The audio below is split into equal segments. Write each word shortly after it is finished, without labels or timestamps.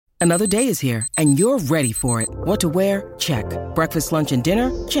Another day is here, and you're ready for it. What to wear? Check. Breakfast, lunch, and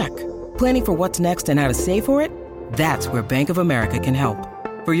dinner? Check. Planning for what's next and how to save for it? That's where Bank of America can help.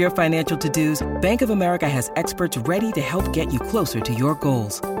 For your financial to-dos, Bank of America has experts ready to help get you closer to your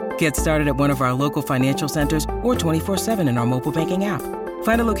goals. Get started at one of our local financial centers or 24/7 in our mobile banking app.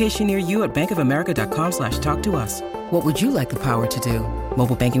 Find a location near you at bankofamerica.com/talktous. What would you like the power to do?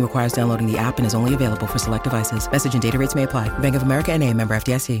 Mobile banking requires downloading the app and is only available for select devices. Message and data rates may apply. Bank of America N.A., member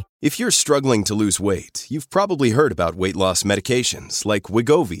FDIC. If you're struggling to lose weight, you've probably heard about weight loss medications like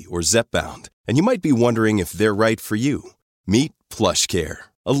Wegovy or Zepbound, and you might be wondering if they're right for you. Meet PlushCare,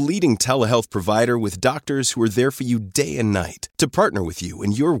 a leading telehealth provider with doctors who are there for you day and night to partner with you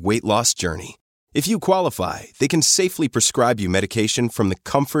in your weight loss journey. If you qualify, they can safely prescribe you medication from the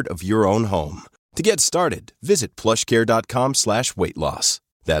comfort of your own home. To get started, visit plushcare.com/weightloss.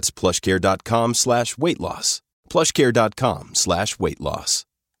 That's plushcare.com/weightloss. plushcare.com/weightloss.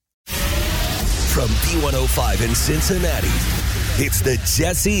 From B105 in Cincinnati, it's the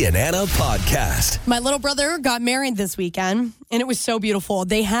Jesse and Anna podcast. My little brother got married this weekend, and it was so beautiful.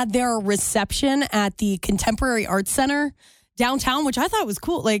 They had their reception at the Contemporary Arts Center downtown, which I thought was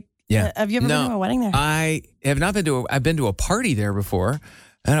cool. Like, have you ever been to a wedding there? I have not been to I've been to a party there before.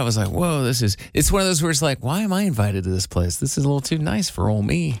 And I was like, whoa, it's one of those where it's like, why am I invited to this place? This is a little too nice for old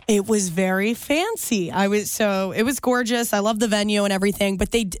me. It was very fancy. It was gorgeous. I love the venue and everything,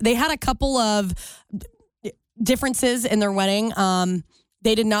 but they had a couple of differences in their wedding.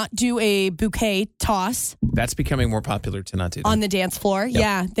 They did not do a bouquet toss. That's becoming more popular to not do that. On the dance floor. Yep.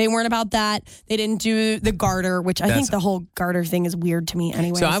 Yeah, they weren't about that. They didn't do the garter, which I think the whole garter thing is weird to me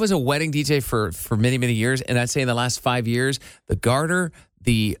anyway. So I was a wedding DJ for many, many years, and I'd say in the last 5 years, the garter,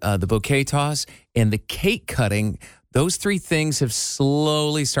 the bouquet toss, and the cake cutting, those three things have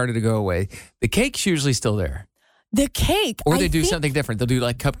slowly started to go away. The cake's usually still there. The cake. Or they do something different. They'll do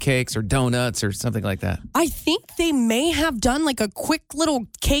like cupcakes or donuts or something like that. I think they may have done like a quick little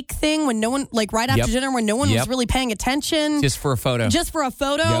cake thing when no one, like right after dinner when no one was really paying attention. Just for a photo.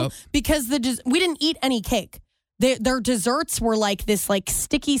 Because we didn't eat any cake. Their desserts were like this like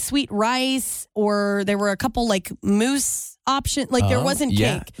sticky sweet rice, or there were a couple like mousse option. Like there wasn't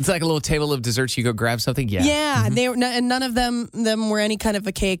cake. It's like a little table of desserts. You go grab something. Yeah. They were, and none of them were any kind of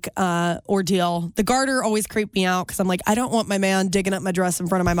a cake ordeal. The garter always creeped me out because I'm like, I don't want my man digging up my dress in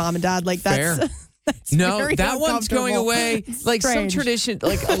front of my mom and dad. Like that's fair. No, that one's going away. Like strange. Some tradition,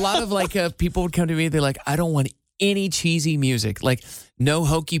 like a lot of like people would come to me. They're like, I don't want any cheesy music, like no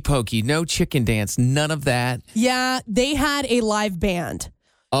hokey pokey, no chicken dance, none of that. Yeah, they had a live band.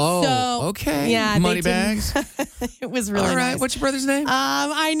 Oh, so, okay. Yeah, Moneybags. It was really all right. Nice. What's your brother's name?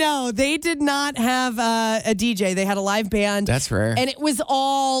 I know they did not have a DJ. They had a live band. That's rare. And it was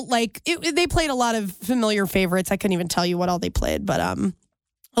all like they played a lot of familiar favorites. I couldn't even tell you what all they played, but a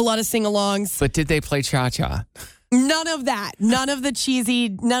lot of sing-alongs. But did they play cha-cha? None of that. None of the cheesy,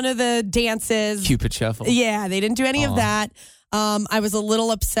 none of the dances. Cupid Shuffle. Yeah, they didn't do any of that. I was a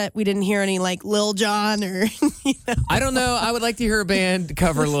little upset we didn't hear any like Lil Jon or, I don't know. I would like to hear a band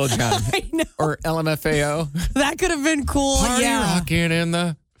cover Lil Jon. I know. Or LMFAO. That could have been cool. Party rocking in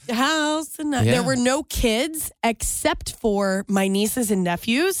the house. And there were no kids except for my nieces and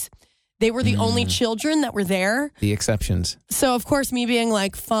nephews. They were the only children that were there. The exceptions. So, of course, me being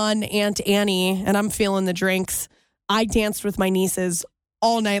like fun Aunt Annie, and I'm feeling the drinks, I danced with my nieces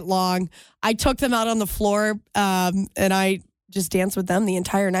all night long. I took them out on the floor, and I just danced with them the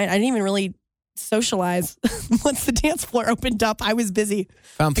entire night. I didn't even really socialize. Once the dance floor opened up, I was busy.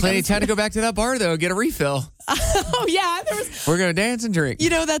 Found plenty of time to go back to that bar, though, get a refill. Oh, yeah. We're going to dance and drink. You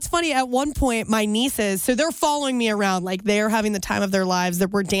know, that's funny. At one point, my nieces, so they're following me around like they're having the time of their lives.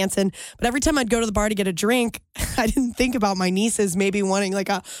 That we're dancing. But every time I'd go to the bar to get a drink, I didn't think about my nieces maybe wanting like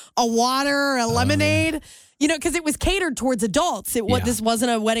a water or a lemonade. Yeah. You know, because it was catered towards adults. This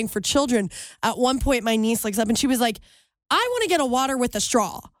wasn't a wedding for children. At one point, my niece looks up and she was like, I want to get a water with a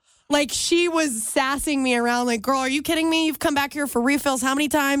straw. Like, she was sassing me around like, girl, are you kidding me? You've come back here for refills how many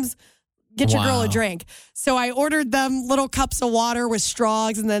times? Get your girl a drink. So I ordered them little cups of water with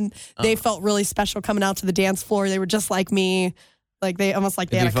straws, and then they felt really special coming out to the dance floor. They were just like me. Like they almost like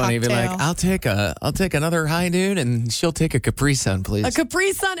they had a cocktail. It'd be funny. Like, I'll take another High Noon, and she'll take a Capri Sun, please. A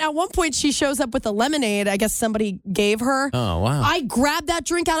Capri Sun. At one point, she shows up with a lemonade. I guess somebody gave her. Oh wow! I grabbed that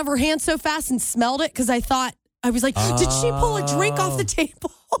drink out of her hand so fast and smelled it because I was like, did she pull a drink off the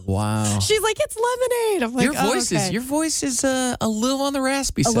table? Wow! She's like, it's lemonade. I'm like, your voice is a little on the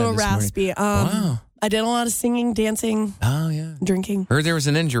raspy side. A little raspy. Wow! I did a lot of singing, dancing. Oh yeah, drinking. Heard there was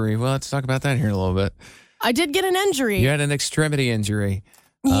an injury. Well, let's talk about that here in a little bit. I did get an injury. You had an extremity injury.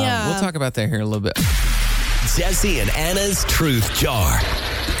 Yeah. We'll talk about that here in a little bit. Jesse and Anna's Truth Jar.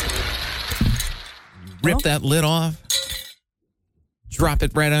 Rip that lid off. Drop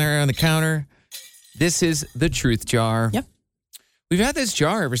it right on the counter. This is the Truth Jar. Yep. We've had this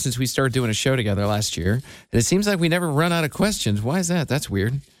jar ever since we started doing a show together last year, and it seems like we never run out of questions. Why is that? That's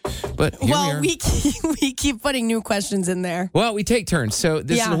weird. But here we are. We keep putting new questions in there. Well, we take turns, so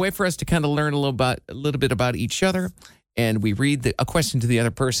this is a way for us to kind of learn a little bit about each other, and we read a question to the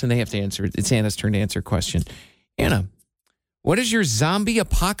other person. They have to answer it. It's Anna's turn to answer a question. Anna, what is your zombie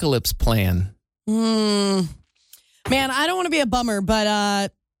apocalypse plan? Man, I don't want to be a bummer,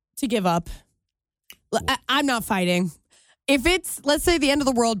 but to give up. I'm not fighting. If it's, let's say the end of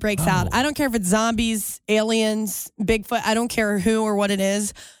the world breaks out, I don't care if it's zombies, aliens, Bigfoot, I don't care who or what it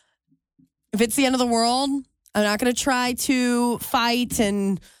is. If it's the end of the world, I'm not going to try to fight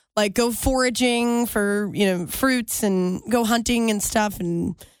and like go foraging for, fruits and go hunting and stuff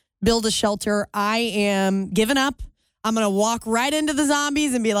and build a shelter. I am giving up. I'm going to walk right into the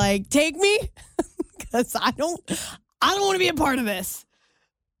zombies and be like, take me. Because I don't want to be a part of this.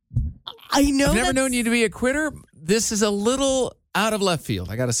 I know I've never known you to be a quitter. This is a little out of left field,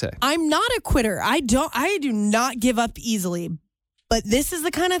 I got to say. I'm not a quitter. I do not give up easily. But this is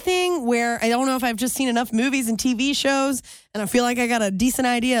the kind of thing where I don't know if I've just seen enough movies and TV shows, and I feel like I got a decent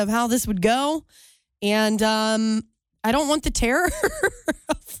idea of how this would go. And I don't want the terror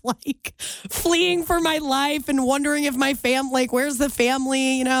of like fleeing for my life and wondering if my family, like, where's the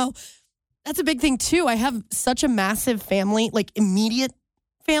family, That's a big thing, too. I have such a massive family, like immediate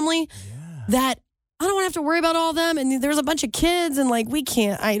family, that I don't want to have to worry about all of them. And there's a bunch of kids and like,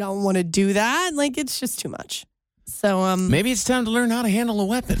 I don't want to do that. Like, it's just too much. So maybe it's time to learn how to handle a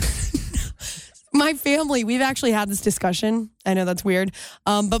weapon. My family, we've actually had this discussion. I know that's weird.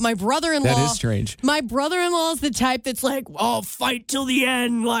 But my brother-in-law. That is strange. My brother-in-law is the type that's like, I'll fight till the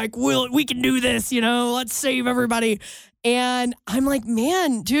end. Like, we can do this, let's save everybody. And I'm like,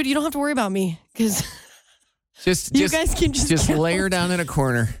 man, dude, you don't have to worry about me because you guys can just lay her down in a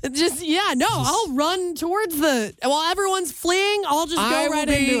corner. I'll run towards while everyone's fleeing, I'll just go right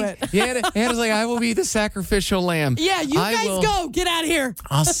into it. Hannah's like, I will be the sacrificial lamb. Yeah, you guys go. Get out of here.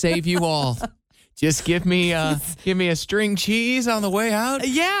 I'll save you all. Just give me a string cheese on the way out.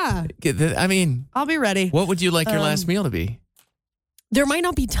 Yeah. I mean, I'll be ready. What would you like your last meal to be? There might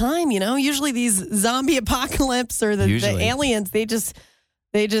not be time, Usually these zombie apocalypse or the aliens, they just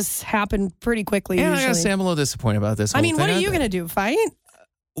happen pretty quickly. Yeah, usually. I gotta say, I'm a little disappointed about this. I mean, what are you gonna do? Fight?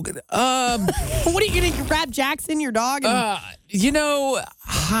 What are you gonna grab Jackson, your dog? I'd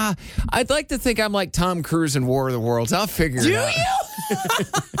like to think I'm like Tom Cruise in War of the Worlds. I'll figure it out.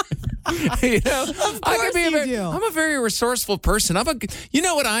 Do you? Of course you do. I'm a very resourceful person. You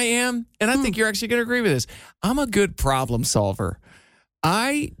know what I am, and I think you're actually gonna agree with this. I'm a good problem solver.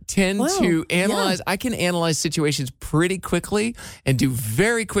 I tend to analyze. Yeah. I can analyze situations pretty quickly and do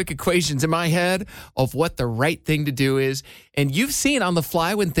very quick equations in my head of what the right thing to do is. And you've seen on the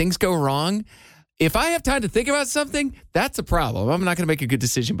fly when things go wrong. If I have time to think about something, that's a problem. I'm not going to make a good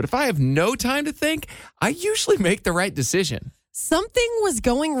decision. But if I have no time to think, I usually make the right decision. Something was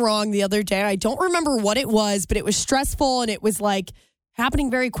going wrong the other day. I don't remember what it was, but it was stressful and it was like happening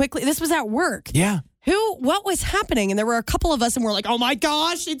very quickly. This was at work. Yeah. What was happening? And there were a couple of us and we're like, oh my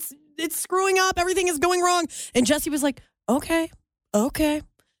gosh, it's screwing up. Everything is going wrong. And Jesse was like, okay,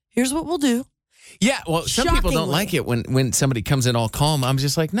 here's what we'll do. Yeah, well, some people don't like it when somebody comes in all calm. I'm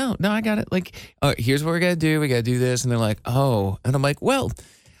just like, no, I got it. Like, here's what we're going to do. We got to do this. And they're like, oh. And I'm like, well,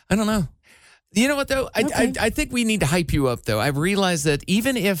 I don't know. You know what, though? Okay. I think we need to hype you up, though. I've realized that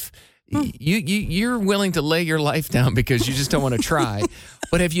even if you're willing to lay your life down because you just don't want to try.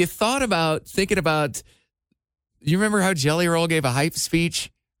 But have you thinking about, you remember how Jelly Roll gave a hype speech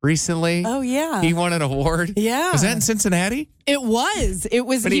recently? Oh, yeah. He won an award? Yeah. Was that in Cincinnati? It was. He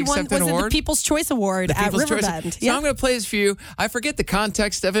won the People's Choice Award at Riverbend. So I'm going to play this for you. I forget the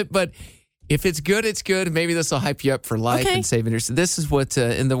context of it, but if it's good, it's good. Maybe this will hype you up for life and saving yourself. This is what,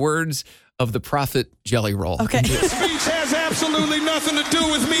 in the words of the prophet Jelly Roll. Okay. This speech has absolutely nothing to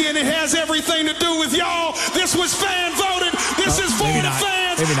do with me, and it has everything to do with y'all. This was fan voted. This is for the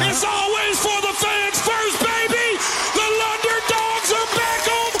fans. It's always for the fans first, baby. The London Dogs are back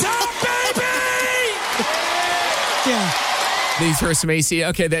on top, baby. Yeah. These were some AC.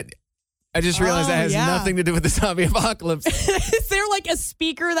 Okay, I just realized that has nothing to do with the zombie apocalypse. Is there like a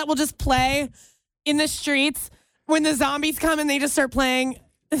speaker that will just play in the streets when the zombies come and they just start playing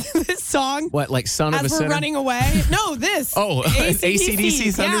this song? What, like Son of a Sinner? As we're running away? No, this. Oh,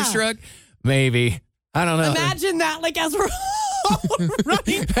 AC/DC Thunderstruck? Yeah. Maybe. I don't know. Imagine that, like as we're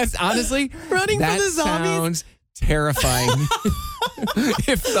running. That's honestly, running from the zombies. Sounds terrifying.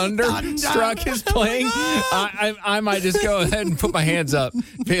 If Thunderstruck is playing, I might just go ahead and put my hands up.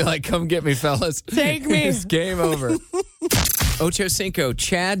 Be like, come get me, fellas. Take me. It's game over. Ocho Cinco,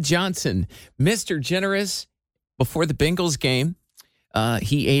 Chad Johnson, Mr. Generous. Before the Bengals game,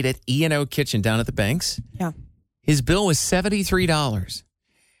 he ate at E&O Kitchen down at the Banks. Yeah. His bill was $73,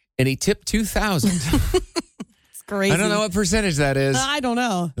 and he tipped $2,000. Crazy. I don't know what percentage that is. I don't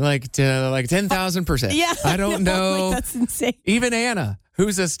know. Like 10,000%. Yeah. I don't know. Like, that's insane. Even Anna,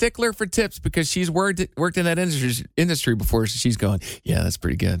 who's a stickler for tips because she's worked in that industry before, so she's going, yeah, that's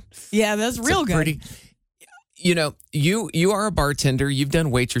pretty good. Yeah, that's real good. You know, you are a bartender. You've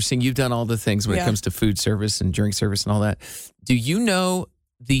done waitressing. You've done all the things when it comes to food service and drink service and all that. Do you know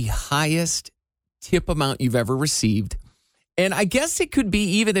the highest tip amount you've ever received? And I guess it could be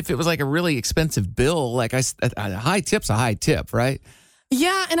even if it was like a really expensive bill, like a high tip's a high tip, right?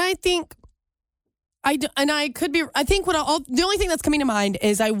 Yeah, and I think I could be. I think the only thing that's coming to mind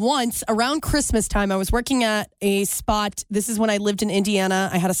is I once around Christmas time I was working at a spot. This is when I lived in Indiana.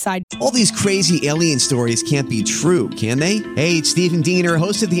 I had a side. All these crazy alien stories can't be true, can they? Hey, it's Stephen Diener,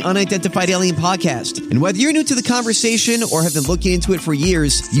 host of the Unidentified Alien Podcast. And whether you're new to the conversation or have been looking into it for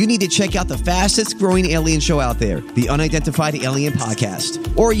years, you need to check out the fastest growing alien show out there, the Unidentified Alien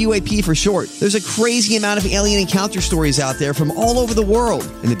Podcast, or UAP for short. There's a crazy amount of alien encounter stories out there from all over the world.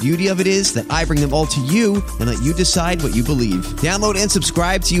 And the beauty of it is that I bring them all to you and let you decide what you believe. Download and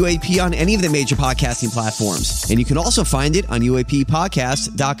subscribe to UAP on any of the major podcasting platforms. And you can also find it on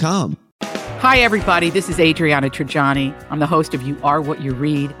UAPpodcast.com. Hi, everybody. This is Adriana Trajani. I'm the host of You Are What You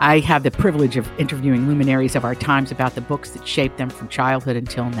Read. I have the privilege of interviewing luminaries of our times about the books that shaped them from childhood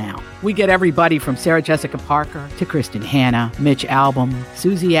until now. We get everybody from Sarah Jessica Parker to Kristen Hanna, Mitch Albom,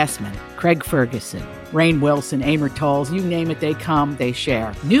 Susie Essman, Craig Ferguson, Rainn Wilson, Amor Tolls, you name it, they come, they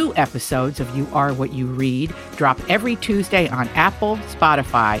share. New episodes of You Are What You Read drop every Tuesday on Apple,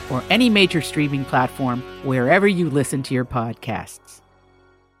 Spotify, or any major streaming platform wherever you listen to your podcasts.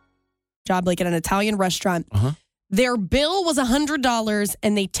 Job like at an Italian restaurant. Their bill was $100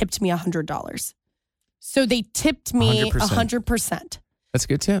 and they tipped me $100. So they tipped me 100%. That's a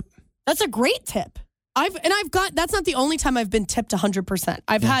good tip. That's a great tip. That's not the only time I've been tipped 100%.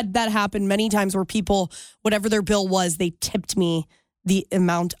 I've had that happen many times where people, whatever their bill was, they tipped me the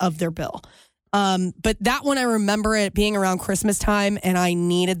amount of their bill. But that one, I remember it being around Christmas time and I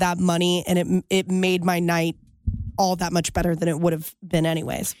needed that money and it made my night all that much better than it would have been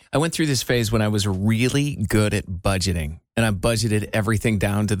anyways. I went through this phase when I was really good at budgeting and I budgeted everything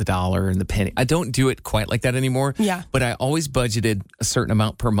down to the dollar and the penny. I don't do it quite like that anymore. Yeah. But I always budgeted a certain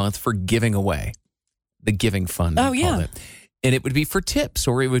amount per month for giving away. The giving fund. Oh, yeah. It. And it would be for tips,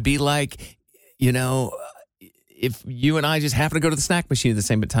 or it would be like, you know, if you and I just happen to go to the snack machine at the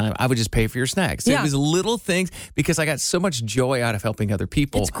same time, I would just pay for your snacks. Yeah. It was little things because I got so much joy out of helping other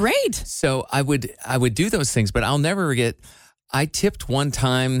people. It's great. So I would do those things, but I'll never forget. I tipped one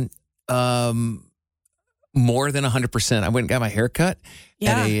time more than 100%. I went and got my hair cut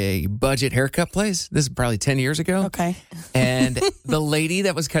at a budget haircut place. This is probably 10 years ago. Okay. And the lady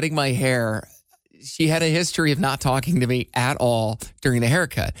that was cutting my hair, she had a history of not talking to me at all during the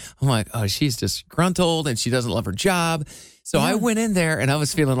haircut. I'm like, oh, she's disgruntled and she doesn't love her job. So I went in there and I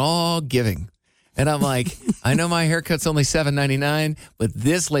was feeling all giving. And I'm like, I know my haircut's only $7.99, but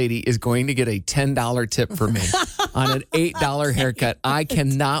this lady is going to get a $10 tip for me on an $8 haircut. I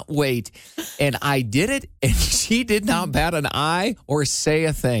cannot wait. And I did it, and she did not bat an eye or say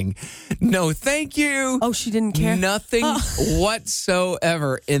a thing. No, thank you. Oh, she didn't care? Nothing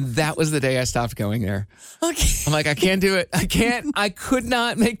whatsoever. And that was the day I stopped going there. Okay. I'm like, I can't do it. I could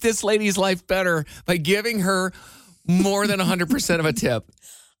not make this lady's life better by giving her more than 100% of a tip.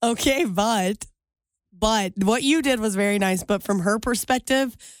 Okay, but what you did was very nice. But from her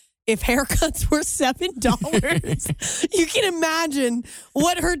perspective, if haircuts were $7, you can imagine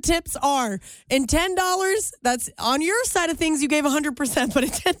what her tips are. And $10, that's on your side of things. You gave 100%, but a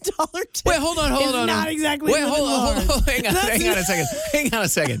 $10 tip. Wait, hold on. Not exactly. Wait, hold on. Hang on a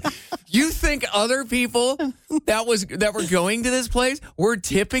second. You think other people that were going to this place were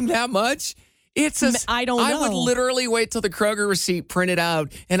tipping that much? I don't know. I would literally wait till the Kroger receipt printed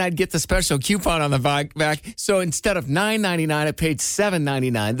out and I'd get the special coupon on the back. So instead of $9.99, I paid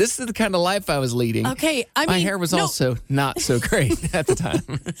 $7.99. This is the kind of life I was leading. Okay. My hair was also not so great at the time.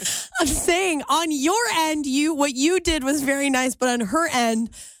 I'm saying on your end, what you did was very nice, but on her end,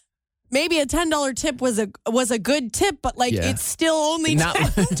 maybe a $10 tip was a good tip, but it's still only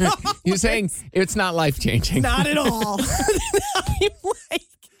 $10. You're saying it's not life changing. Not at all.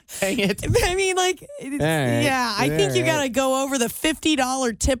 Dang it. I mean, I think you got to go over the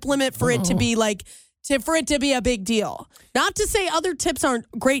 $50 tip limit for it to be for it to be a big deal. Not to say other tips aren't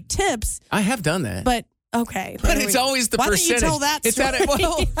great tips. I have done that. But okay. But it's always the percentage. Why don't you tell that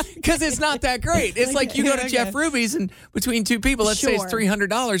story? It's because it's not that great. It's like you go to Jeff Ruby's and between two people, let's say it's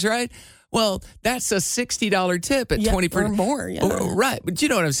 $300, right? Well, that's a $60 tip at 20% or more. Yeah. Right, but you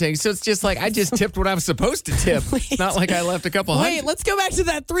know what I'm saying. So it's just like I just tipped what I was supposed to tip. It's not like I left a couple hundred. Wait, let's go back to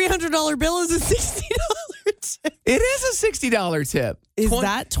that $300 bill is a $60 tip. It is a $60 tip. Is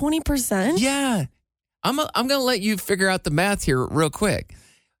that 20%? Yeah, I'm going to let you figure out the math here real quick.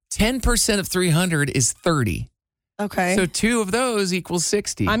 10% of 300 is 30. Okay. So 2 of those equals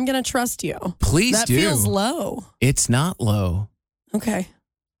 60. I'm going to trust you. Please that do. That feels low. It's not low. Okay.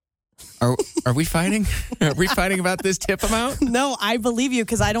 Are we fighting? Are we fighting about this tip amount? No, I believe you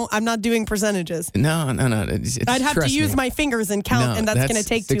because I'm not doing percentages. No. I'd have to use my fingers and count, and that's going to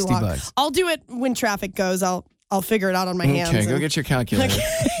take too long. $60. I'll do it when traffic goes. I'll figure it out on my hands. Okay, go get your calculator.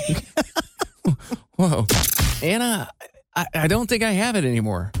 Whoa, Anna, I don't think I have it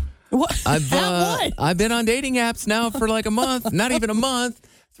anymore. What? I've been on dating apps now for like a month, not even a month,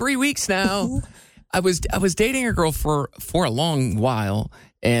 3 weeks now. I was dating a girl for a long while.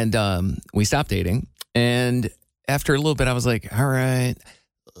 And we stopped dating. And after a little bit, I was like, all right,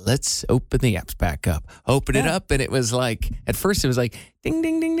 let's open the apps back up. Open it up. And it was like, at first it was like, ding,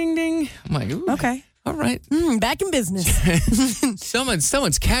 ding, ding, ding, ding. I'm like, ooh, okay. All right. Back in business.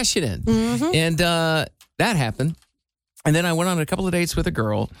 Someone's cashing in. Mm-hmm. And that happened. And then I went on a couple of dates with a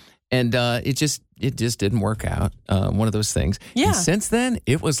girl. And it just didn't work out. One of those things. Yeah. And since then,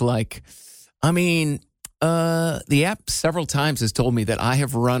 it was like, the app several times has told me that I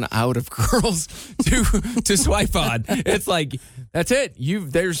have run out of girls to swipe on. It's like, that's it.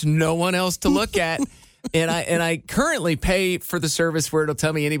 There's no one else to look at. And I currently pay for the service where it'll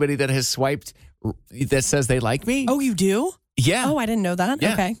tell me anybody that has swiped that says they like me. Oh, you do? Yeah. Oh, I didn't know that.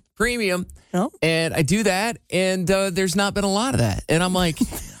 Yeah. Okay. Premium. Oh. And I do that, and there's not been a lot of that. And I'm like,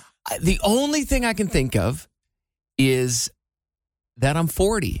 the only thing I can think of is that I'm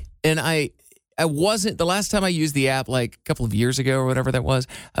 40. And I wasn't, the last time I used the app, like a couple of years ago or whatever that was,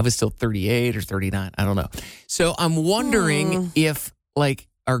 I was still 38 or 39. I don't know. So I'm wondering if, like,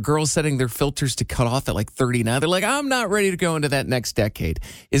 are girls setting their filters to cut off at like 39? They're like, I'm not ready to go into that next decade.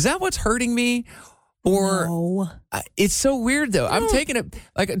 Is that what's hurting me? Or no. It's so weird, though. I'm taking it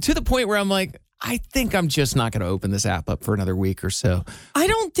like to the point where I'm like, I think I'm just not going to open this app up for another week or so. I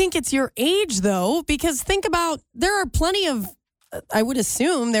don't think it's your age, though, because think about, there are plenty of, I would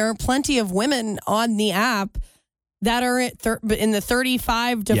assume there are plenty of women on the app that are in the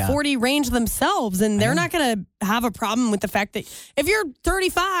 35 to 40 range themselves, and they're not going to have a problem with the fact that if you're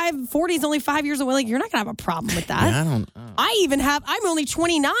 35, 40 is only 5 years away, like you're not going to have a problem with that. Yeah, I'm only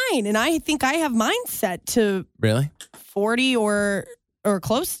 29, and I think I have mine set to really 40 or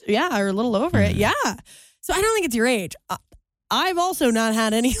close, or a little over it, yeah. So I don't think it's your age. I've also not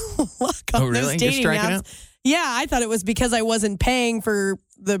had any luck on those dating apps. Out? Yeah, I thought it was because I wasn't paying for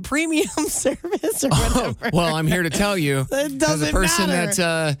the premium service or whatever. Well, I'm here to tell you. It doesn't as a person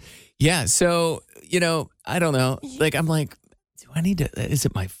matter. That, so, I don't know. Like, I'm like, do I need to, is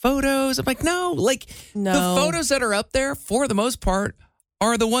it my photos? I'm like, no. Like, the photos that are up there, for the most part,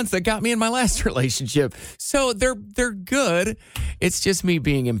 are the ones that got me in my last relationship. So they're good. It's just me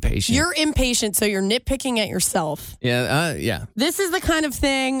being impatient. You're impatient, so you're nitpicking at yourself. Yeah. This is the kind of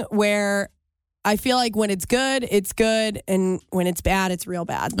thing where I feel like when it's good, and when it's bad, it's real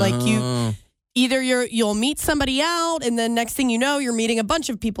bad. Like you'll meet somebody out, and then next thing you know, you're meeting a bunch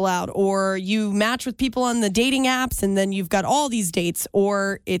of people out, or you match with people on the dating apps, and then you've got all these dates,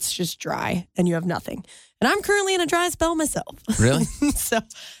 or it's just dry and you have nothing. And I'm currently in a dry spell myself. Really? So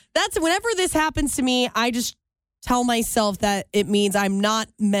that's whenever this happens to me, I just tell myself that it means I'm not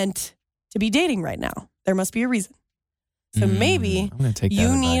meant to be dating right now. There must be a reason. So maybe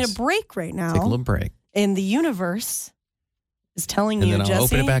you need a break right now. Take a little break. And the universe is telling you, then Jesse. I'll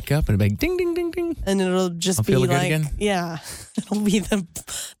open it back up and it'll be like ding, ding, ding, ding. And it'll just be like, it'll be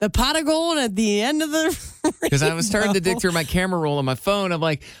the pot of gold at the end of the Because I was starting to dig through my camera roll on my phone. I'm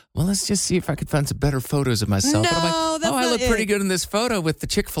like, well, let's just see if I could find some better photos of myself. No, and I'm like, I look pretty good in this photo with the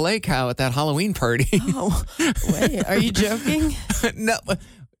Chick-fil-A cow at that Halloween party. Oh, wait, are you joking? No,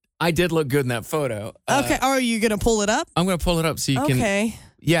 I did look good in that photo. Okay. Are you going to pull it up? I'm going to pull it up so you can. Okay.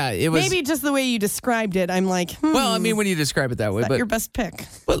 Yeah, it was. Maybe just the way you described it, I'm like, Well, I mean, when you describe it that way. Is that your best pick?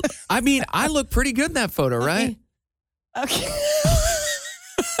 But, I mean, I look pretty good in that photo, right? Okay.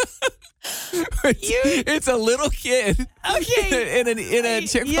 It's a little kid. Okay. In a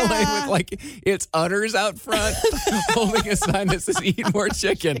Chick-fil-A with like its udders out front, holding a sign that says "Eat more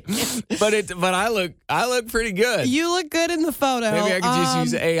chicken." But I look pretty good. You look good in the photo. Maybe I could just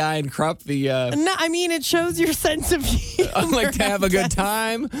use AI and crop the. No, I mean it shows your sense of humor. I like to have a good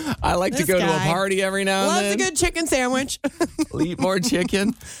time. I like to go to a party every now and then. Loves a good chicken sandwich. Eat more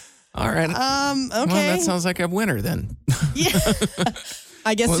chicken. All right. Okay. Well, that sounds like a winner then. Yeah.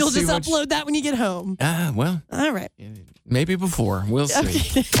 I guess We'll you'll see just upload that when you get home. Well. All right. Maybe before. We'll see.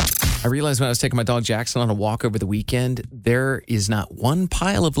 Okay. I realized when I was taking my dog Jackson on a walk over the weekend, there is not one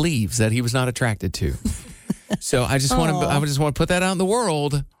pile of leaves that he was not attracted to. So I just want to put that out in the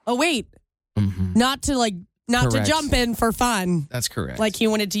world. Oh wait. Not to Correct. jump in for fun. That's correct. Like he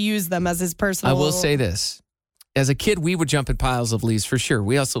wanted to use them as his personal. I will say this. As a kid, we would jump in piles of leaves for sure.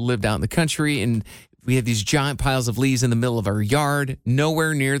 We also lived out in the country, and we had these giant piles of leaves in the middle of our yard,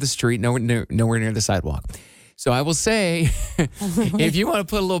 nowhere near the street, nowhere near the sidewalk. So I will say, if you want to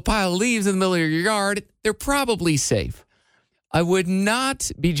put a little pile of leaves in the middle of your yard, they're probably safe. I would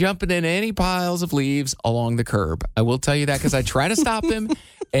not be jumping in any piles of leaves along the curb. I will tell you that because I try to stop him,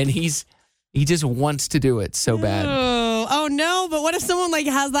 and he just wants to do it so bad. Oh no! But what if someone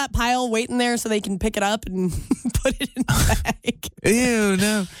has that pile waiting there so they can pick it up and put it in the bag? Ew,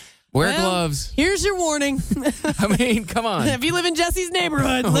 no. Wear gloves. Here's your warning. I mean, come on. If you live in Jesse's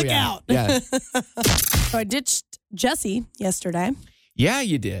neighborhood, look out. Yeah. So I ditched Jesse yesterday. Yeah,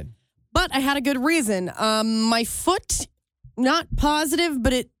 you did. But I had a good reason. My foot, not positive,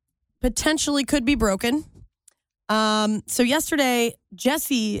 but it potentially could be broken. So yesterday,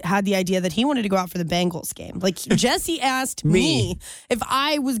 Jesse had the idea that he wanted to go out for the Bengals game. Jesse asked me if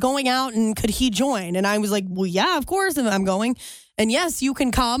I was going out and could he join. And I was like, well, yeah, of course I'm going. And yes, you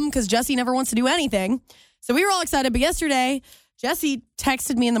can come because Jesse never wants to do anything. So we were all excited. But yesterday, Jesse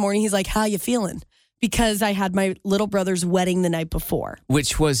texted me in the morning. He's like, how you feeling? Because I had my little brother's wedding the night before.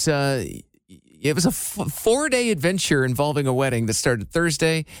 Which was... It was a 4-day adventure involving a wedding that started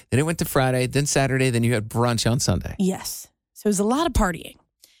Thursday, then it went to Friday, then Saturday, then you had brunch on Sunday. Yes. So it was a lot of partying.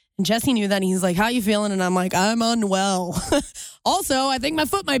 And Jesse knew that. And he's like, how you feeling? And I'm like, I'm unwell. Also, I think my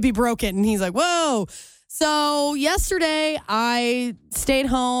foot might be broken. And he's like, whoa. So yesterday, I stayed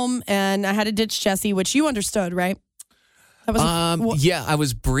home and I had to ditch Jesse, which you understood, right? That was yeah, I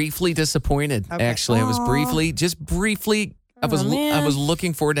was briefly disappointed, actually. I was briefly. I was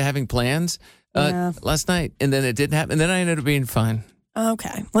looking forward to having plans last night, and then it didn't happen. And then I ended up being fine.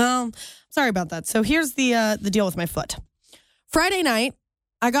 Okay. Well, sorry about that. So here's the deal with my foot. Friday night,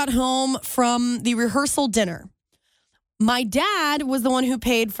 I got home from the rehearsal dinner. My dad was the one who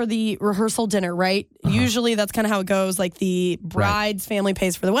paid for the rehearsal dinner, right? Uh-huh. Usually that's kind of how it goes. The bride's family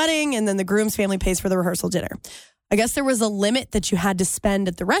pays for the wedding, and then the groom's family pays for the rehearsal dinner. I guess there was a limit that you had to spend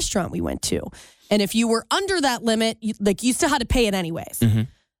at the restaurant we went to. And if you were under that limit, you still had to pay it anyways. Mm-hmm.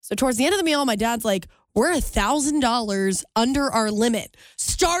 So towards the end of the meal, my dad's like, we're $1,000 under our limit.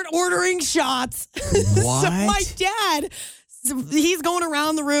 Start ordering shots. What? So my dad, he's going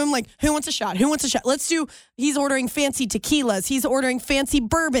around the room like, who wants a shot? Who wants a shot? He's ordering fancy tequilas. He's ordering fancy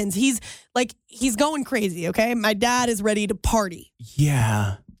bourbons. He's going crazy, okay? My dad is ready to party.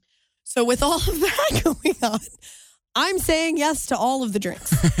 Yeah. So with all of that going on, I'm saying yes to all of the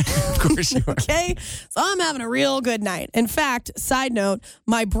drinks. Of course you are. Okay? So I'm having a real good night. In fact, side note,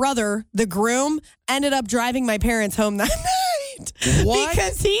 my brother, the groom, ended up driving my parents home that night. What?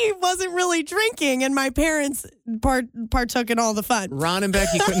 Because he wasn't really drinking, and my parents partook in all the fun. Ron and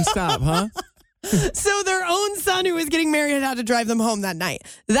Becky couldn't stop, huh? So their own son who was getting married had to drive them home that night.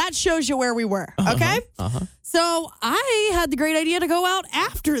 That shows you where we were, okay? Uh-huh. So I had the great idea to go out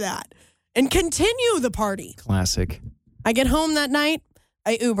after that and continue the party. Classic. I get home that night.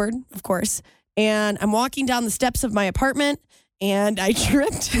 I Ubered, of course, and I'm walking down the steps of my apartment, and I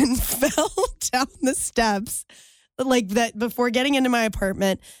tripped and fell down the steps like that before getting into my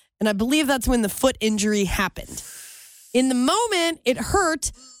apartment, and I believe that's when the foot injury happened. In the moment, it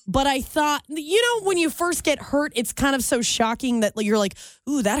hurt, but I thought, when you first get hurt, it's kind of so shocking that you're like,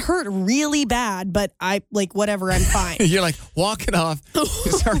 ooh, that hurt really bad, but whatever, I'm fine. You're like walking off,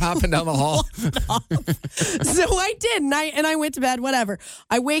 you start hopping down the hall. So I did, and I went to bed, whatever.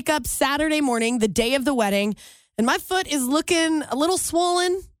 I wake up Saturday morning, the day of the wedding, and my foot is looking a little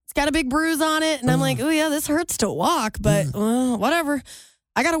swollen. It's got a big bruise on it, and I'm like, oh yeah, this hurts to walk, but whatever.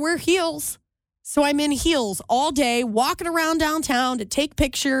 I got to wear heels. So I'm in heels all day, walking around downtown to take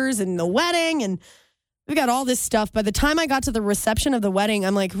pictures and the wedding, and we got all this stuff. By the time I got to the reception of the wedding,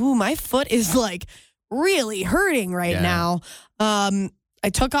 I'm like, ooh, my foot is really hurting right now. I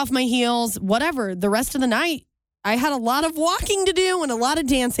took off my heels, whatever. The rest of the night, I had a lot of walking to do and a lot of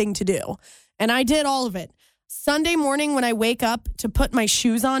dancing to do. and I did all of it. Sunday morning when I wake up to put my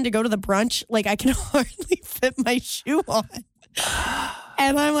shoes on to go to the brunch, like I can hardly fit my shoe on.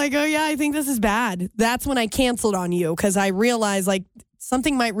 And I'm like, oh yeah, I think this is bad. That's when I canceled on you because I realized like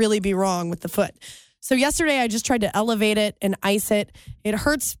something might really be wrong with the foot. So yesterday I just tried to elevate it and ice it. It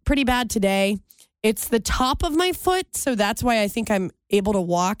hurts pretty bad today. It's the top of my foot, so that's why I think I'm able to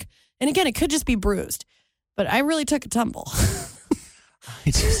walk. And again, it could just be bruised, but I really took a tumble.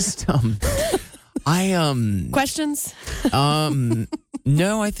 I just Questions?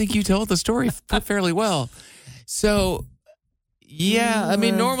 No, I think you told the story fairly well. So, yeah, I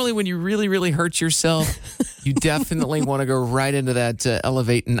mean, normally when you really, really hurt yourself, you definitely want to go right into that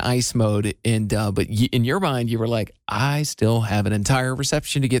elevate and ice mode. And but in your mind, you were like, I still have an entire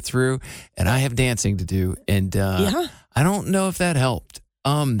reception to get through, and I have dancing to do. And I don't know if that helped.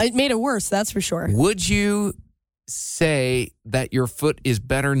 It made it worse, that's for sure. Would you say that your foot is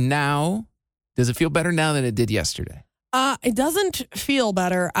better now? Does it feel better now than it did yesterday? It doesn't feel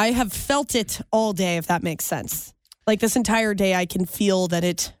better. I have felt it all day, if that makes sense. Like this entire day, I can feel that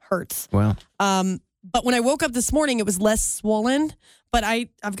it hurts. Well, but when I woke up this morning, it was less swollen. But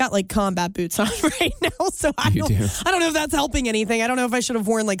I've got like combat boots on right now, so I don't know if that's helping anything. I don't know if I should have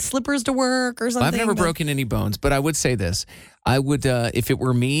worn like slippers to work or something. I've never broken any bones, but I would say this: I would, if it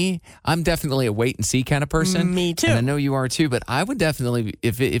were me, I'm definitely a wait and see kind of person. Me too. And I know you are too. But I would definitely,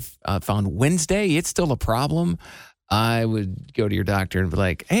 if on Wednesday it's still a problem, I would go to your doctor and be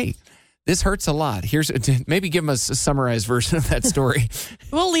like, hey, this hurts a lot. Here's maybe give them a summarized version of that story.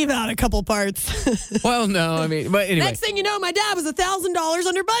 We'll leave out a couple parts. Well, no, I mean, but anyway. Next thing you know, my dad was $1,000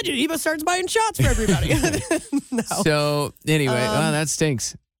 under budget. He starts buying shots for everybody. No. So anyway, that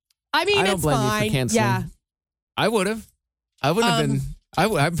stinks. I mean, I don't it's blame fine. you for canceling. Yeah. I wouldn't have been.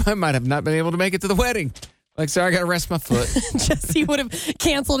 I might have not been able to make it to the wedding. Like, sorry, I got to rest my foot. Jesse would have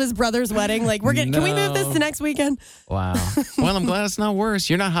canceled his brother's wedding. Like, can we move this to next weekend? Wow. Well, I'm glad it's not worse.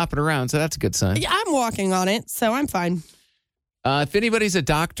 You're not hopping around, so that's a good sign. Yeah, I'm walking on it, so I'm fine. If anybody's a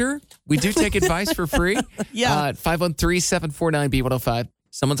doctor, we do take advice for free. Yeah. 513-749-B105.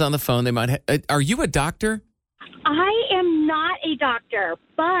 Someone's on the phone. They might. Are you a doctor? I am not a doctor,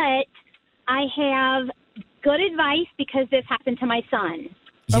 but I have good advice because this happened to my son.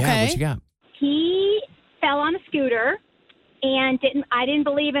 Yeah, Okay. what you got? He fell on a scooter and I didn't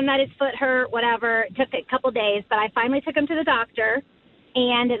believe him that his foot hurt, whatever. It took a couple days, but I finally took him to the doctor,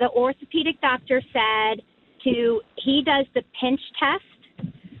 and the orthopedic doctor said he does the pinch test.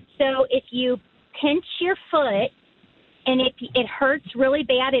 So if you pinch your foot and if it hurts really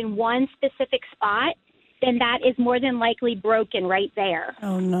bad in one specific spot, then that is more than likely broken right there.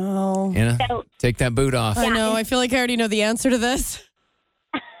 Oh, no. Anna, So- take that boot off. I know. I feel like I already know the answer to this.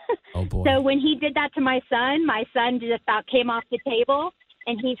 Oh, boy. So when he did that to my son just about came off the table,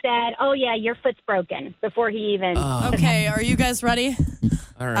 and he said, oh, yeah, your foot's broken before he even... Okay, are you guys ready?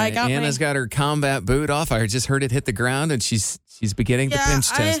 All right. I got Anna's got her combat boot off. I just heard it hit the ground, and she's beginning the pinch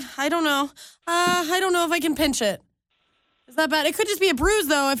test. I don't know. I don't know if I can pinch it. Is that bad? It could just be a bruise,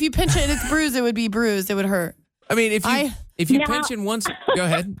 though. If you pinch it and it's bruised, it would be bruised. It would hurt. I mean, if you pinch in once, go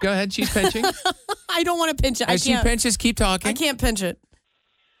ahead. Go ahead. She's pinching. I don't want to pinch it. As she pinches, keep talking. I can't pinch it.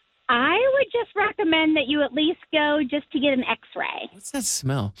 I would just recommend that you at least go just to get an X-ray. What's that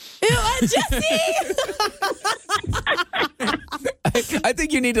smell? Ew, Jesse! I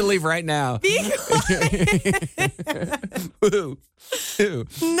think you need to leave right now. Ooh. Ooh.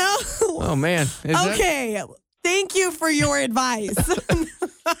 No. Oh, man. Okay. Thank you for your advice.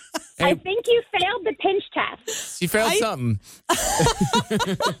 I think you failed the pinch test. She failed something.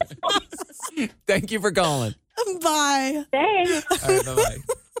 Thank you for calling. Bye. Thanks. All right, bye-bye.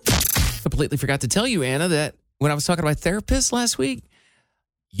 Completely forgot to tell you, Anna, that when I was talking to my therapist last week,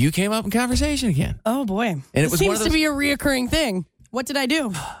 you came up in conversation again. Oh, boy. And it was seems one of those, to be a reoccurring thing. What did I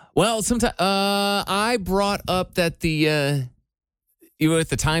do? Well, sometimes I brought up that with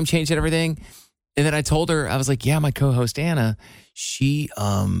the time change and everything, and then I told her, I was like, yeah, my co-host Anna, she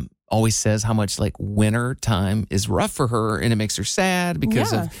always says how much like winter time is rough for her, and it makes her sad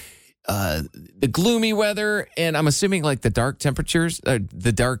because of the gloomy weather, and I'm assuming like the dark temperatures,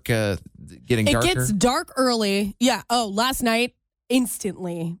 the dark getting darker. It gets dark early. Yeah. Oh, last night,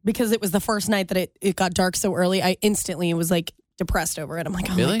 instantly, because it was the first night that it got dark so early, I instantly was like depressed over it. I'm like,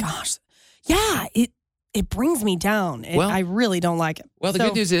 oh Really? my gosh. Yeah, it brings me down. Well- I really don't like it. Well, the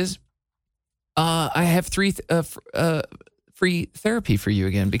good news is I have free therapy for you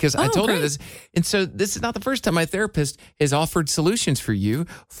again because I told her great. this. And so this is not the first time my therapist has offered solutions for you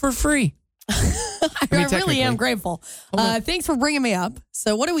for free. I really technically. am grateful. Thanks for bringing me up.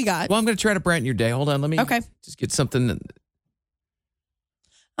 So what do we got? Well, I'm going to try to brighten your day. Hold on. Let me Okay. just get something.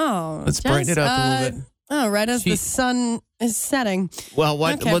 Oh, Let's brighten it up a little bit. Oh, right as the sun is setting. Well,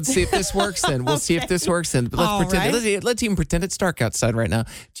 Okay. let's see if this works then. We'll see if this works then. But let's even pretend it's dark outside right now. Do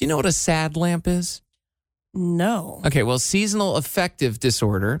you know what a SAD lamp is? No. Okay, well, seasonal affective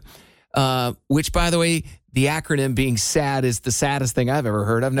disorder, which, by the way, the acronym being SAD is the saddest thing I've ever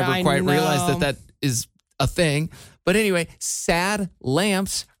heard. I've never quite realized that is a thing. But anyway, SAD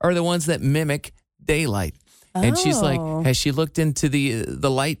lamps are the ones that mimic daylight. And she's like, has she looked into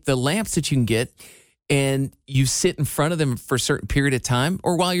the lamps that you can get, and you sit in front of them for a certain period of time,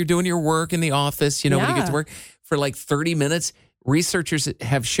 or while you're doing your work in the office, when you get to work for like 30 minutes, researchers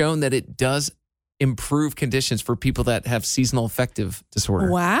have shown that it does improve conditions for people that have seasonal affective disorder.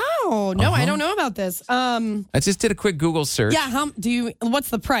 Wow. No, I don't know about this. I just did a quick Google search. Yeah. What's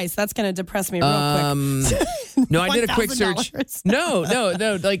the price? That's going to depress me real quick. No, I did a quick search. No.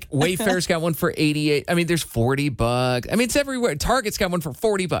 Like Wayfair's got one for $88. I mean, there's $40. I mean, it's everywhere. Target's got one for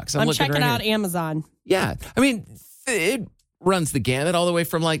 $40. I'm looking checking right out here. Amazon. Yeah. I mean, it runs the gamut all the way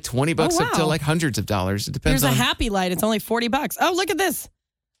from like $20 up to like hundreds of dollars. It depends. There's a Happy Light. It's only $40. Oh, look at this.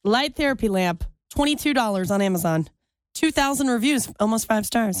 Light therapy lamp. $22 on Amazon. 2,000 reviews, almost 5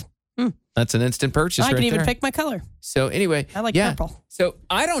 stars. That's an instant purchase. I can even pick my color. So anyway, I like purple. So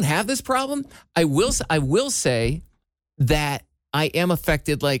I don't have this problem. I will say that I am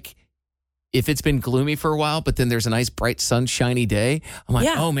affected. Like if it's been gloomy for a while, but then there's a nice bright sunshiny day, I'm like,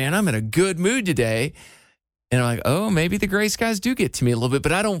 oh man, I'm in a good mood today. And I'm like, oh, maybe the gray skies do get to me a little bit,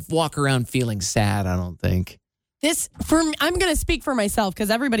 but I don't walk around feeling sad. I don't think. I'm going to speak for myself because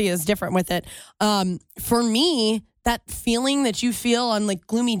everybody is different with it. For me, that feeling that you feel on like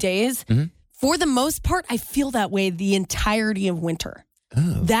gloomy days, for the most part, I feel that way the entirety of winter.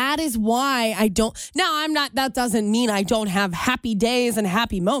 Oh. That is why I don't. Now, that doesn't mean I don't have happy days and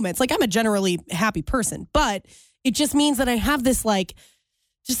happy moments. Like I'm a generally happy person, but it just means that I have this like,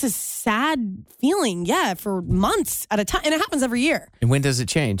 just a sad feeling. Yeah. For months at a time. And it happens every year. And when does it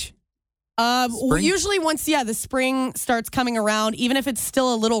change? Usually once, the spring starts coming around, even if it's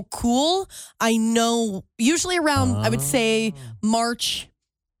still a little cool, I know usually around, I would say March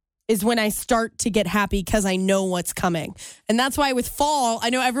is when I start to get happy because I know what's coming. And that's why with fall,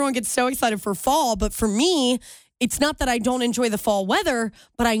 I know everyone gets so excited for fall, but for me, it's not that I don't enjoy the fall weather,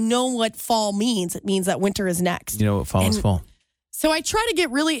 but I know what fall means. It means that winter is next. You know what fall is fall. So I try to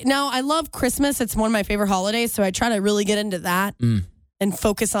get now I love Christmas. It's one of my favorite holidays. So I try to really get into that. And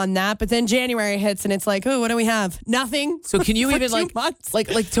focus on that. But then January hits and it's like, oh, what do we have? Nothing. So can you even like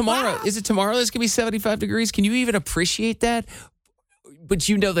tomorrow? Wow. Is it tomorrow that's going to be 75 degrees? Can you even appreciate that? But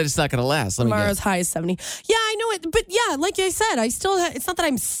you know that it's not going to last. Tomorrow's high is 70. Yeah, I know it. But yeah, like I said, it's not that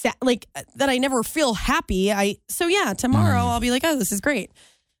I'm sad, like that I never feel happy. Tomorrow I'll be like, oh, this is great.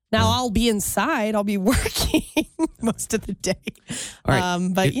 Now I'll be inside. I'll be working most of the day. All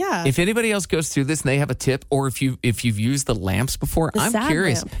right. If anybody else goes through this and they have a tip, or if you've used the lamps before, I'm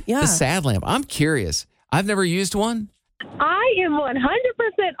curious. The SAD lamp. I'm curious. I've never used one. I am 100%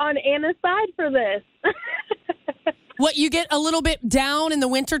 on Anna's side for this. What, you get a little bit down in the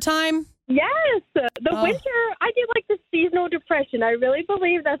wintertime? Yes. The winter, I do like the seasonal depression. I really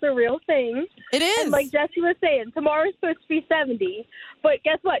believe that's a real thing. It is. And like Jesse was saying, tomorrow's supposed to be 70. But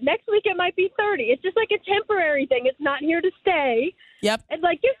guess what? Next week it might be 30. It's just like a temporary thing. It's not here to stay. Yep. And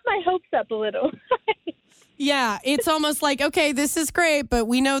like gets my hopes up a little. Yeah. It's almost like, okay, this is great, but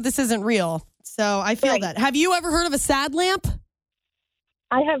we know this isn't real. So I feel that. Have you ever heard of a SAD lamp?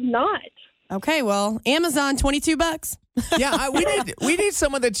 I have not. Okay, well, Amazon, $22. Yeah, we need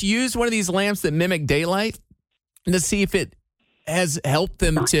someone that's used one of these lamps that mimic daylight to see if it has helped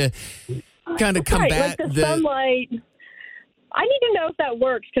them to kind of combat like the sunlight. I need to know if that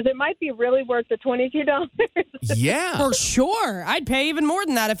works because it might be really worth the $22. Yeah, for sure. I'd pay even more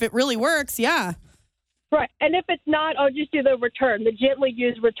than that if it really works. Yeah, right. And if it's not, I'll just do the return, the gently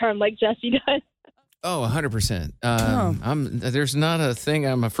used return, like Jesse does. Oh, 100%. There's not a thing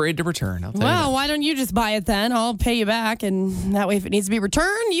I'm afraid to return. I'll tell you that. Why don't you just buy it then? I'll pay you back, and that way, if it needs to be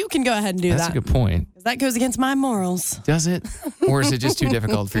returned, you can go ahead and do that. That's a good point. That goes against my morals. Does it? Or is it just too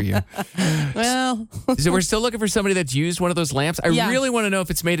difficult for you? Well. So we're still looking for somebody that's used one of those lamps. I really want to know if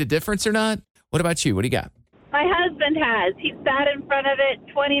it's made a difference or not. What about you? What do you got? My husband has. He sat in front of it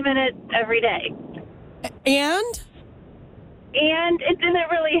 20 minutes every day. And it didn't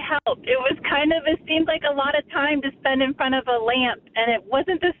really help. It seemed like a lot of time to spend in front of a lamp, and it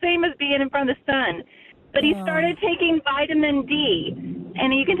wasn't the same as being in front of the sun. But he started taking vitamin D,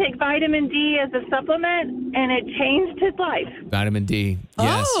 and you can take vitamin D as a supplement, and it changed his life. Vitamin D,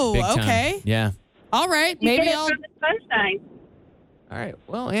 yes. Oh, big time. okay. Yeah. All right. Maybe I'll... from the sunshine. All right.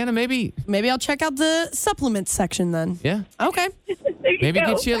 Well, Anna, maybe I'll check out the supplements section then. Yeah. Okay. Maybe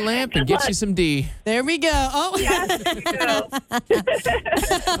get you a lamp and get you some D. There we go. Oh. Yeah, there you go.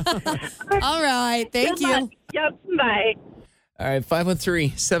 All right. Thank Good you. luck. Yep. Bye. All right.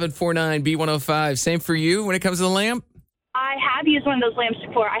 513-749-B105. Same for you when it comes to the lamp? I have used one of those lamps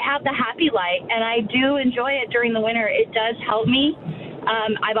before. I have the Happy Light, and I do enjoy it during the winter. It does help me.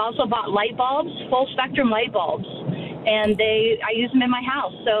 I've also bought light bulbs, full spectrum light bulbs, and I use them in my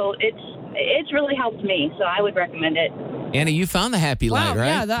house. So it's really helped me. So I would recommend it. Anna, you found the Happy Light,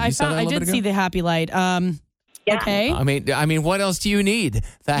 right? Yeah, I did see the Happy Light. Yeah. Okay. I mean, what else do you need?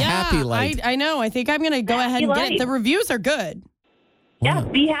 The Happy Light. I know. I think I'm going to go ahead and get it. The reviews are good. Yeah,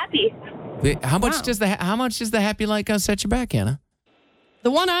 be happy. How much does the Happy Light go set you back, Anna?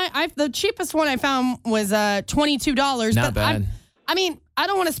 The one the cheapest one I found was $22. Not bad. I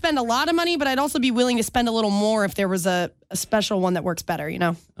don't want to spend a lot of money, but I'd also be willing to spend a little more if there was a special one that works better, you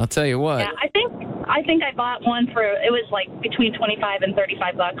know? I'll tell you what. Yeah, I think I bought one it was like between $25 and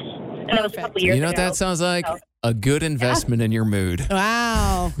 $35. And that was a couple years ago. You know what that sounds like? A good investment in your mood.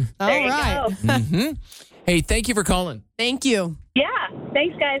 Wow. All right. Mm-hmm. Hey, thank you for calling. Thank you. Yeah.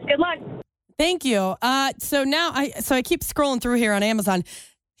 Thanks, guys. Good luck. Thank you. So now I keep scrolling through here on Amazon.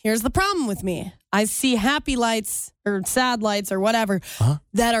 Here's the problem with me. I see happy lights or sad lights or whatever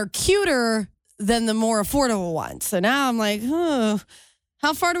that are cuter than the more affordable ones. So now I'm like,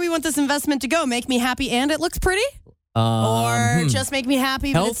 how far do we want this investment to go? Make me happy and it looks pretty? Or just make me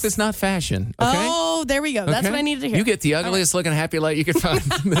happy? Health is not fashion. Okay? Oh, there we go. That's what I needed to hear. You get the ugliest looking Happy Light you can find.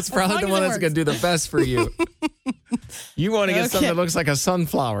 That's probably the one that's going to do the best for you. You want to get something that looks like a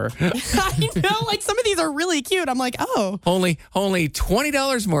sunflower. I know. Like some of these are really cute. I'm like, oh. Only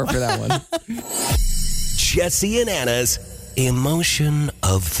 $20 more for that one. Jesse and Anna's emotion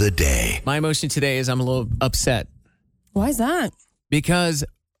of the day. My emotion today is I'm a little upset. Why is that? Because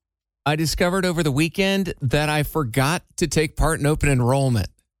I discovered over the weekend that I forgot to take part in open enrollment.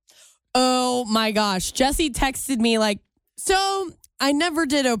 Oh my gosh. Jesse texted me like, so I never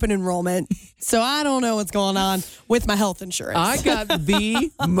did open enrollment, so I don't know what's going on with my health insurance. I got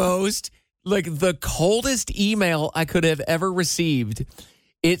the the coldest email I could have ever received.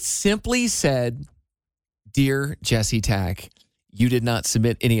 It simply said, "Dear Jesse Tack, you did not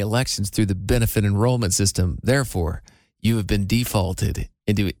submit any elections through the benefit enrollment system. Therefore, you have been defaulted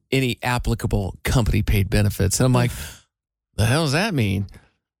into any applicable company-paid benefits." And I'm like, the hell does that mean?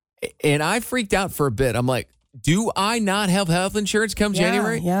 And I freaked out for a bit. I'm like, do I not have health insurance come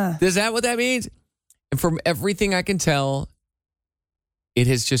January? Yeah. Is that what that means? And from everything I can tell, it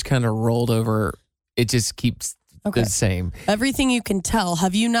has just kind of rolled over. It just keeps the same. Everything you can tell.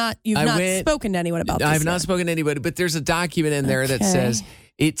 Have you not? You've not spoken to anyone about this? I've not spoken to anybody, but there's a document in there that says,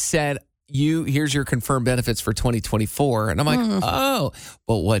 it said, here's your confirmed benefits for 2024. And I'm like, oh,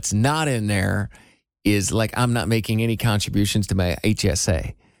 but what's not in there is like, I'm not making any contributions to my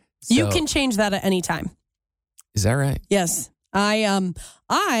HSA. So, you can change that at any time. Is that right? Yes.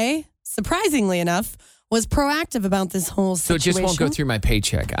 I surprisingly enough, was proactive about this whole situation. So it just won't go through my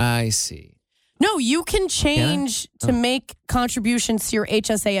paycheck. I see. No, you can change to make contributions to your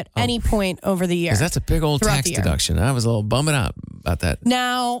HSA at any point over the year. Because that's a big old tax deduction. I was a little bumming out about that.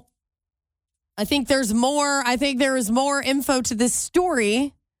 Now, I think there's more. I think there is more info to this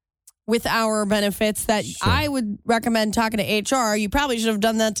story with our benefits that I would recommend talking to HR. You probably should have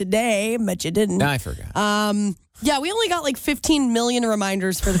done that today, but you didn't. No, I forgot. Yeah, we only got like 15 million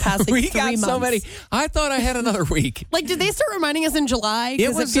reminders for the past 3 months. We got so many. I thought I had another week. Like, did they start reminding us in July?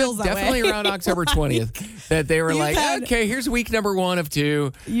 It was definitely around October 20th that they were okay, here's week number 1 of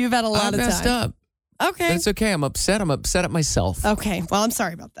 2. You've had a lot of time. I messed up. Okay. But it's okay. I'm upset. I'm upset at myself. Okay. Well, I'm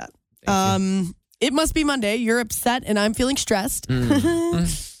sorry about that. It must be Monday. You're upset and I'm feeling stressed.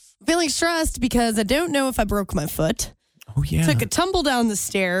 Feeling stressed because I don't know if I broke my foot. Oh, yeah. Took a tumble down the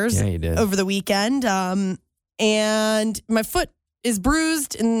stairs over the weekend. And my foot is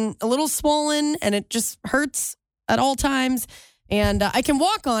bruised and a little swollen, and it just hurts at all times. And I can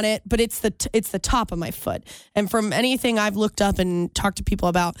walk on it, but it's the top of my foot. And from anything I've looked up and talked to people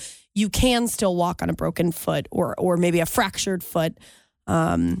about, you can still walk on a broken foot or maybe a fractured foot.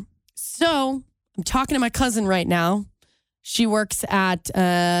 So I'm talking to my cousin right now. She works at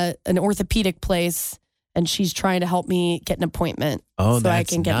an orthopedic place, and she's trying to help me get an appointment so I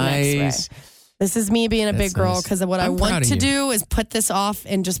can get an X-ray. This is me being a big girl because what I want to do is put this off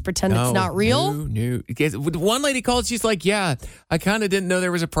and just pretend it's not real. No. One lady called. She's like, "Yeah, I kind of didn't know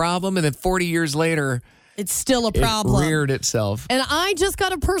there was a problem," and then 40 years later, it's still a problem. It reared itself. And I just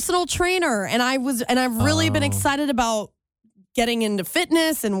got a personal trainer, and I've really been excited about getting into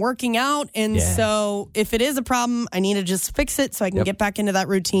fitness and working out. And so if it is a problem, I need to just fix it so I can get back into that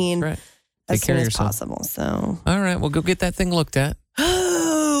routine as soon as possible. So, all right, we'll go get that thing looked at.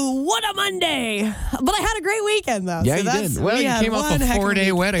 Oh, what a Monday. But I had a great weekend, though. Yeah, so you did. Well, you came off a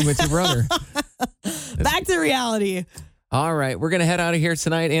 4-day wedding with your brother. Back to reality. All right, we're gonna head out of here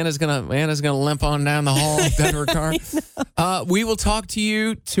tonight. Anna's gonna limp on down the hall of Denver car. We will talk to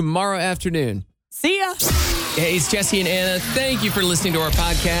you tomorrow afternoon. See ya. Hey, it's Jesse and Anna. Thank you for listening to our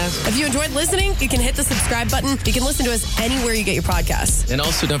podcast. If you enjoyed listening, you can hit the subscribe button. You can listen to us anywhere you get your podcasts. And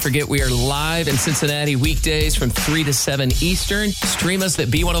also, don't forget, we are live in Cincinnati weekdays from 3 to 7 Eastern. Stream us at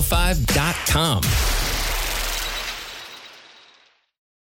B105.com.